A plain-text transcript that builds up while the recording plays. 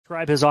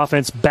Describe his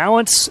offense,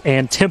 balance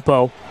and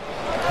tempo,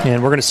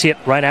 and we're going to see it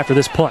right after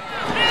this punt.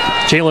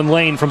 Jalen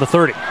Lane from the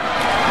 30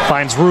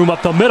 finds room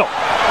up the middle,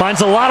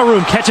 finds a lot of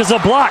room, catches a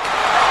block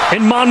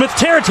in Monmouth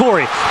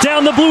territory,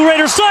 down the Blue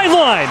Raiders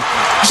sideline.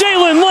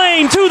 Jalen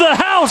Lane to the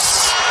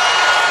house.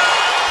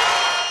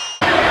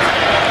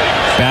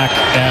 Back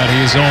at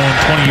his own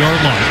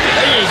 20-yard line.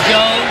 There you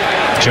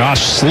go.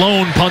 Josh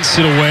Sloan punts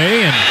it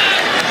away and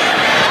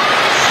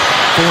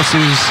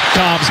forces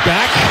Cobbs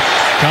back.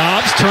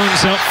 Cobbs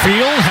turns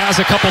upfield, has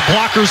a couple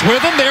blockers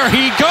with him. There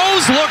he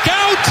goes. Look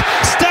out!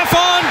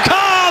 Stephon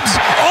Cobbs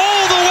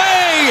all the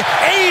way,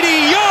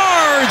 80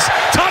 yards.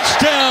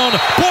 Touchdown,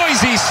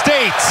 Boise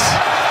State.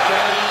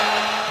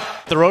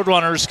 The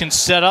Roadrunners can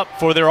set up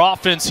for their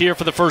offense here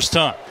for the first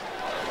time.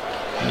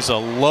 There's a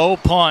low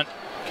punt.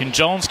 Can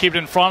Jones keep it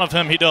in front of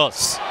him? He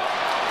does.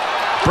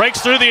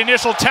 Breaks through the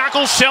initial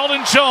tackle.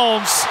 Sheldon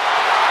Jones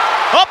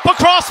up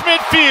across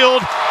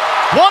midfield.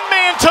 One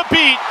man to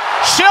beat.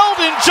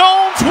 Sheldon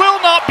Jones will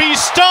not be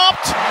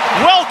stopped.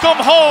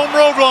 Welcome home,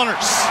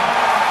 Roadrunners.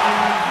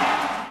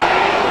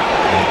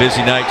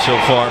 Busy night so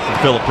far for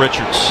Philip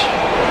Richards.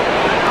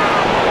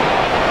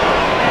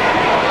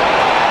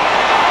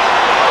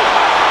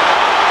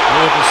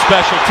 Louisville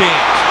special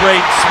teams.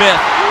 Braden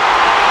Smith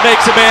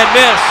makes a man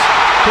miss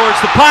towards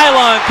the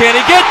pylon. Can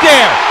he get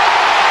there?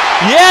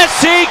 Yes,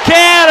 he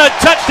can. A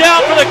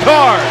touchdown for the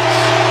Cards.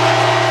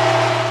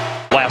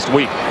 Last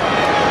week.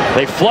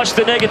 They flushed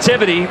the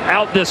negativity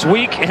out this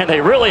week, and they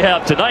really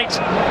have tonight.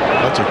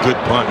 That's a good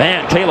punt.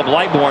 Man, Caleb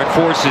Lightbourne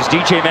forces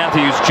DJ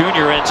Matthews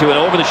Jr. into an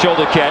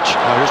over-the-shoulder catch.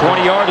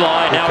 20-yard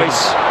line. Now he's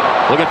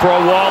looking for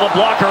a wall of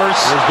blockers.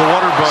 There's the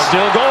water bug.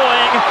 Still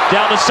going.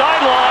 Down the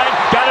sideline.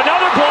 Got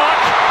another block.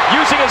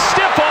 Using a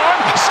stiff arm.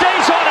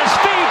 Stays on his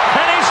feet.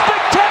 And a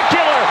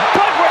spectacular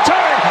punt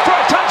return for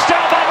a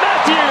touchdown by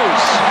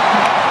Matthews.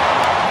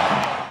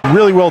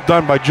 Really well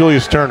done by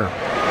Julius Turner.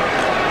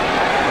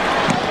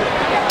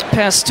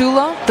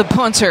 Pastula, the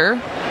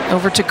punter,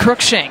 over to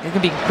Cruikshank. It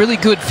can be really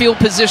good field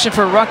position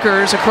for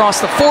Rutgers across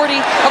the 40,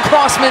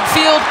 across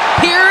midfield.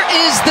 Here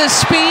is the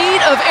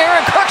speed of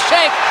Aaron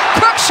Cruikshank.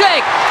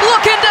 Cruikshank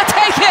looking to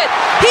take it.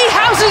 He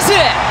houses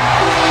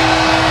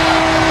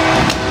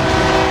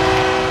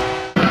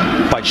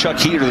it. By Chuck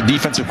Heater, the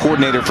defensive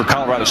coordinator for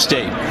Colorado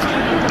State.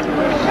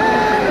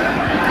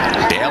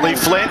 Bailey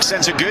Flint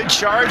sends a good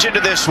charge into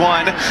this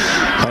one.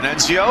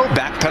 Anuncio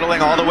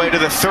backpedaling all the way to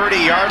the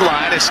 30-yard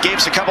line,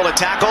 escapes a couple of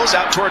tackles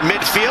out toward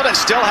midfield and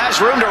still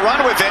has room to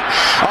run with it.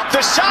 Up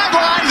the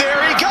sideline,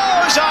 there he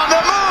goes on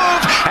the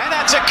move, and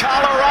that's a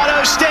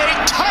Colorado State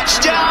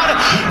touchdown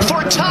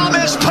for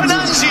Thomas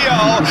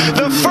Panunzio,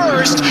 the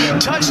first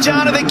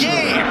touchdown of the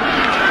game.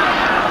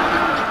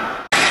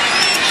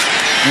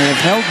 They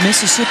have held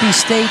Mississippi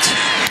State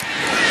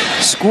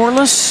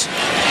scoreless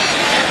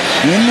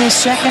in this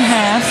second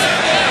half.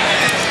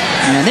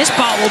 And this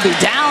ball will be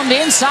downed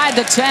inside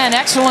the 10.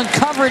 Excellent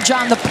coverage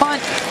on the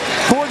punt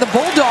for the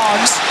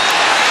Bulldogs.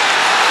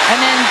 And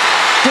then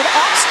did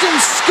Austin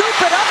scoop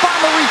it up on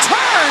the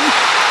return?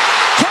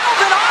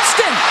 Calvin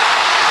Austin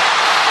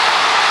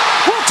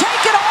will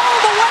take it all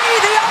the way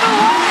the other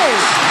way.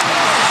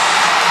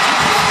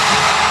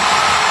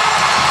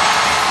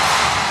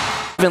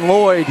 Evan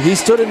Lloyd, he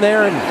stood in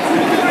there and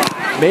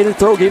made a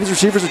throw, gave his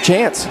receivers a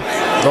chance.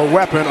 The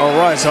weapon, all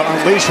right, so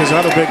unleashes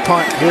another big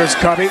punt. Here's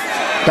Covey,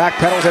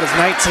 backpedals at his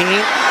 19.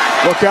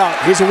 Look out,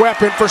 he's a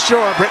weapon for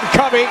sure. Britton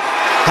Covey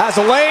has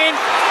a lane,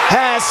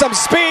 has some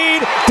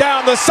speed,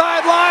 down the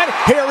sideline.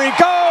 Here he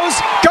goes,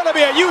 gonna be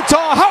a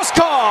Utah house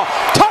call.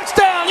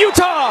 Touchdown,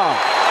 Utah!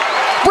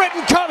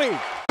 Britton Covey.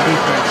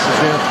 Defense is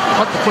there,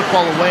 punt the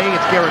football away.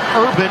 It's Garrett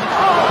Urban,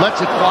 lets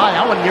it fly.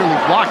 That one nearly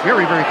blocked,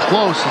 very, very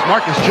close. As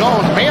Marcus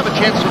Jones may have a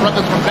chance to run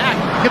this one back.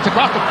 Gets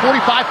across the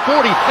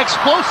 45-40.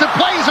 Explosive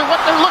plays are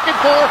what they're looking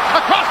for.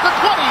 Across the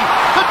 20,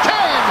 the 10.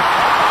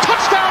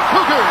 Touchdown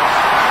Cougars.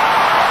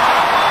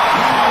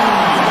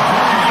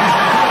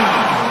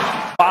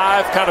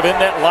 5 kind of in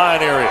that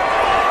line area.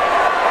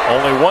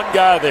 Only one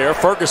guy there.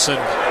 Ferguson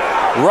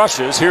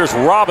rushes. Here's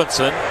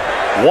Robinson.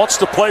 Wants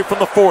to play from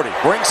the 40.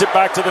 Brings it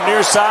back to the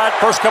near side.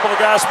 First couple of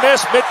guys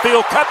miss.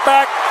 Midfield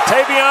cutback.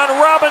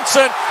 Tavion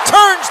Robinson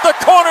turns the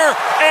corner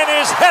and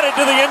is headed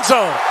to the end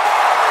zone.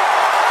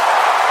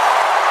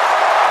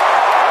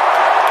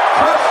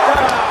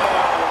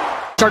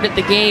 Started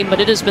the game,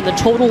 but it has been the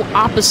total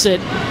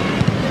opposite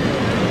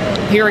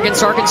here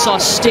against Arkansas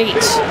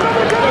State.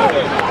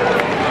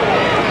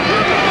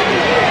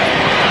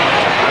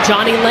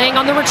 Johnny Lang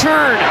on the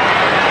return.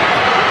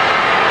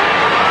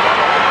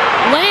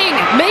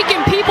 Lang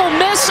making people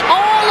miss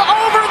all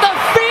over the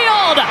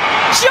field.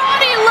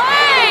 Johnny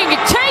Lang,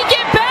 take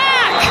it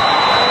back.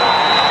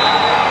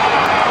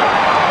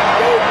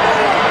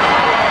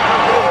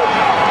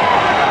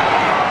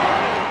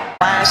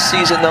 Last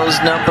season,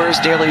 those numbers,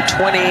 nearly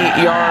 20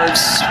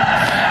 yards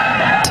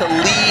to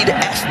lead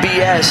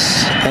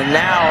FBS, and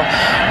now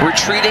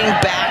retreating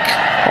back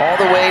all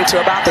the way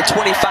to about the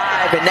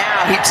 25, and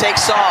now he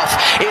takes off.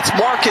 It's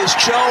Marcus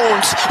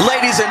Jones,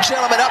 ladies and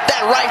gentlemen, up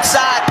that right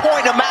side,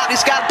 point him out.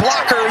 He's got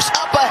blockers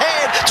up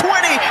ahead,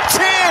 20,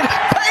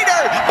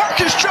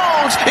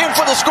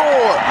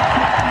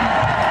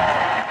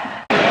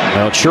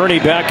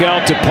 Cherney back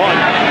out to punt.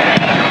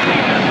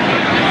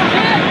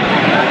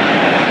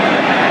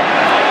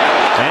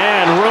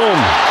 And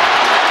room.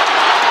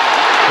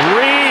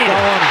 Reed.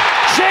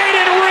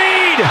 Jaden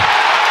Reed.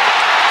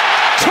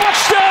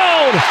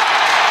 Touchdown,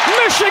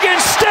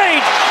 Michigan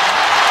State.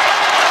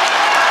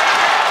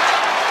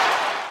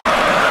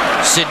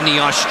 Sydney,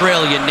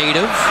 Australia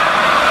native.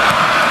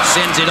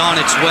 Sends it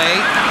on its way.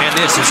 And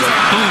this is a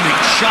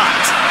booming shot.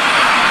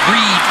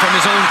 Reed from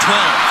his own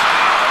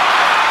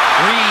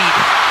 12. Reed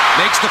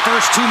makes the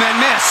first two-men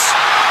miss.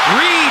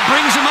 Reed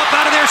brings them up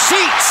out of their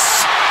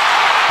seats.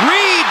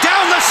 Reed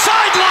down the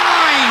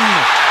sideline.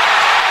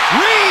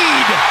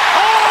 Reed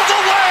all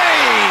the way.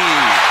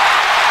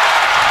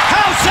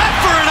 How's that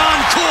for an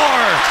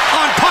encore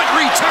on punt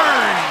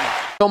return?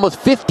 Almost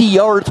 50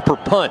 yards per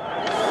punt.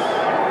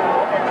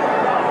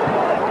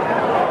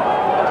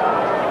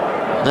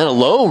 Then a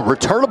low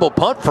returnable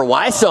punt for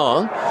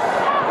Wysong.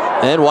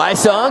 And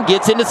Wysong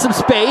gets into some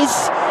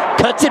space.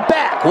 Cuts it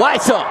back.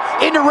 Wysong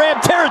into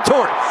Ram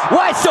territory.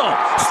 Wysong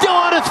still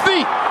on his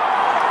feet.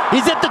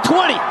 He's at the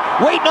 20.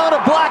 Waiting on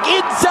a block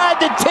inside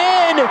the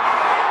 10.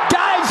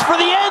 Dives for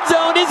the end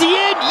zone. Is he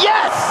in?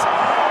 Yes!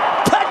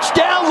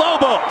 Touchdown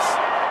Lobos.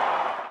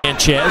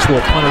 Sanchez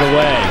will punt it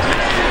away.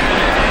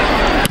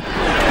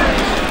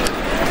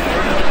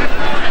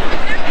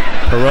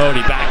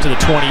 Perotti back to the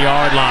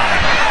 20-yard line.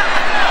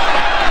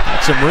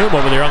 Got some room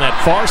over there on that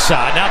far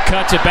side. Now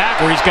cuts it back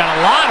where he's got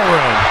a lot of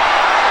room.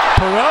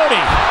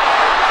 Perotti.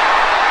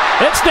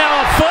 It's now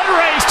a foot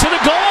race to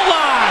the goal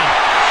line.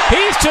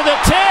 He's to the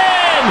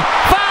 10.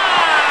 5.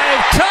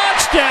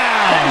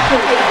 Touchdown.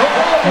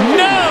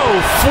 No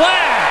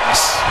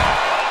flags.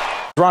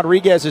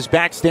 Rodriguez is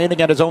back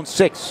standing at his own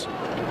 6.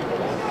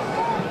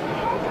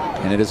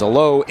 And it is a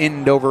low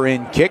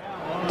end-over-end kick.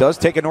 Does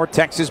take a North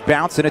Texas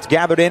bounce, and it's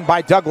gathered in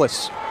by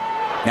Douglas.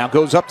 Now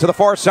goes up to the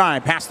far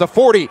side, past the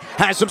 40,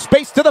 has some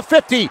space to the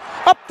 50,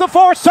 up the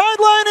far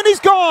sideline, and he's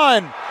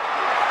gone.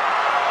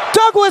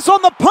 Douglas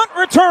on the punt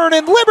return,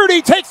 and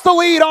Liberty takes the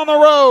lead on the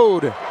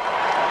road.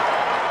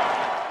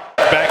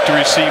 Back to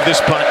receive this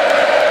punt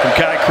from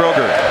Kai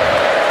Kroger.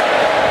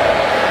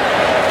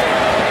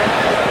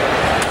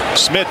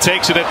 Smith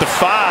takes it at the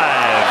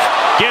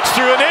 5. Gets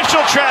through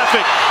initial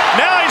traffic.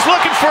 Now he's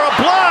looking for a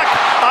block.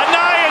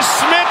 Anaya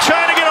Smith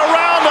trying to get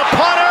around the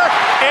punter.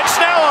 It's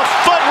now a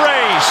foot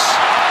race.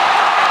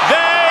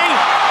 They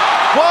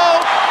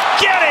won't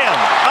get him.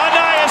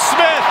 Anaya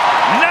Smith,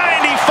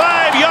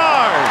 95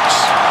 yards.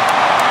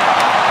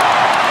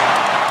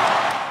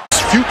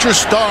 Future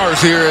stars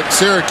here at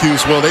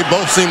Syracuse, well, they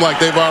both seem like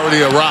they've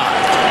already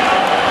arrived.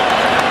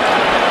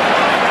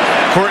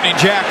 Courtney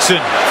Jackson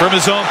from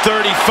his own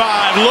 35.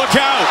 Look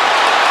out.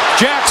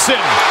 Jackson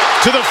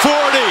to the 40.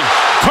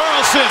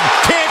 Carlson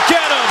can't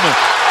get him.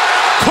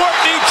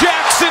 Courtney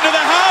Jackson to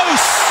the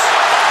house.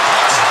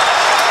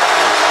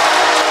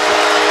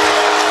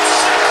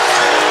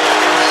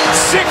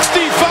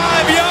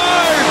 $65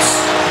 yards.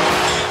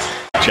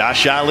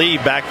 Josh Ali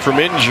back from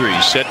injury,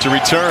 set to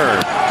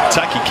return.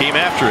 Kentucky came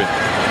after it.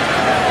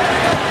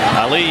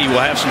 Ali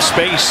will have some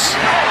space.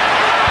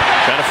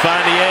 Trying to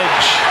find the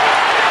edge.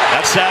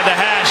 Outside the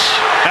hash.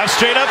 Now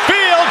straight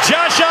upfield.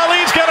 Josh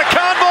Ali's got a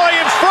convoy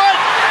in front.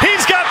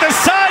 He's got the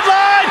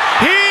sideline.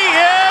 He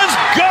is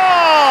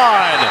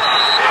gone.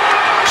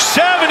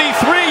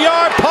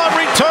 73-yard punt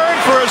return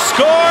for a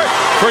score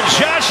for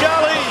Josh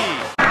Ali.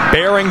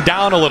 Bearing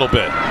down a little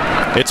bit.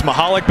 It's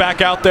Mahalik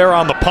back out there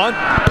on the punt.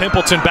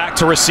 Pimpleton back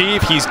to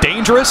receive. He's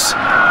dangerous,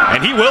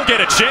 and he will get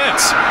a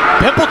chance.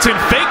 Pimpleton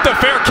faked the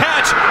fair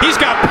catch. He's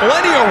got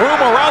plenty of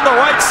room around the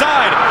right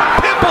side.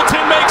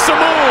 Pimpleton makes a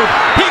move.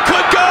 He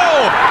could go.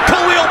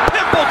 Khalil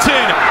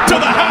Pimpleton to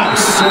the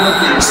house.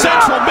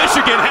 Central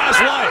Michigan has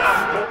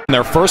life.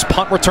 Their first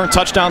punt return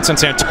touchdown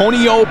since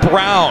Antonio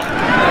Brown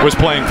was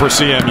playing for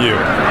CMU.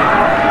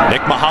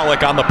 Nick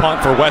Mahalik on the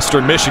punt for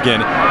Western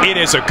Michigan. It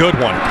is a good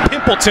one.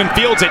 Pimpleton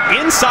fields it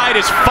inside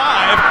his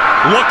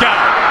 5. Look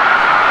out.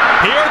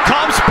 Here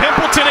comes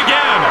Pimpleton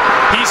again.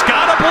 He's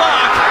got a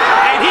block,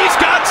 and he's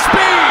got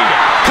speed.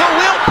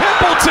 Khalil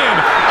Pimpleton.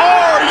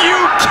 Are you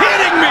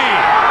kidding me?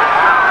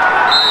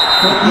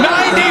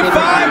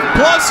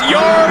 95-plus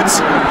yards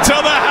to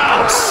the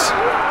house.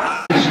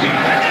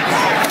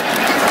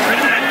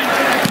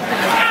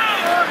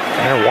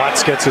 And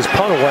Watts gets his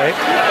punt away.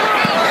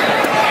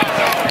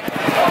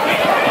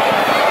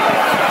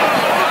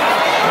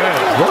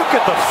 Look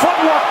at the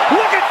footwork.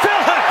 Look at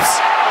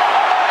Phillips.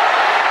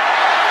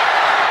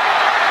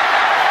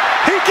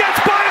 He gets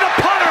by the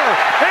punter.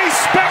 A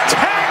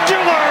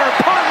spectacular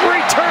punt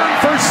return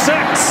for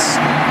 6.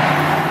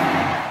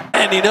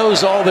 And he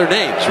knows all their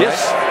names, right?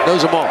 Yes.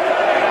 Knows them all.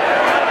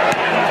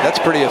 That's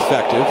pretty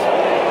effective.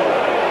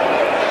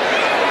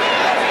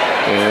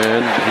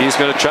 And he's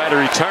going to try to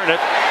return it.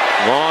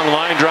 Long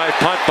line drive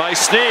punt by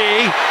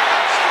Snee.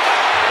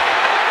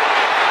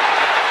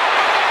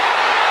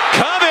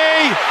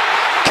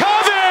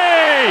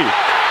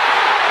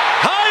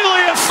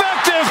 Highly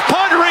effective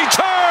punt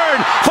return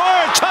for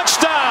a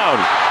touchdown.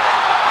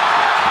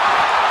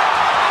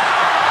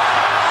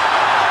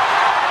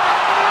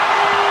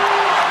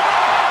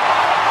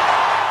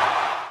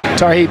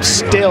 Tarheeb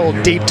still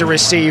deep to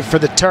receive for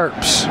the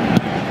Terps.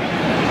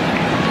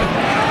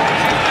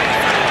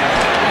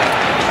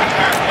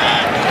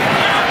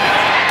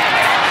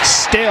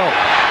 Still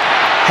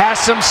has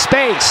some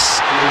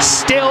space.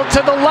 Still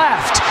to the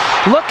left.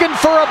 Looking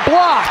for a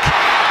block.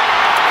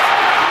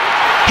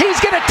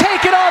 He's going to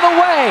take it all the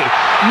way.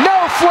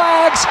 No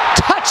flags.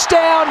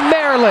 Touchdown,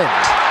 Maryland.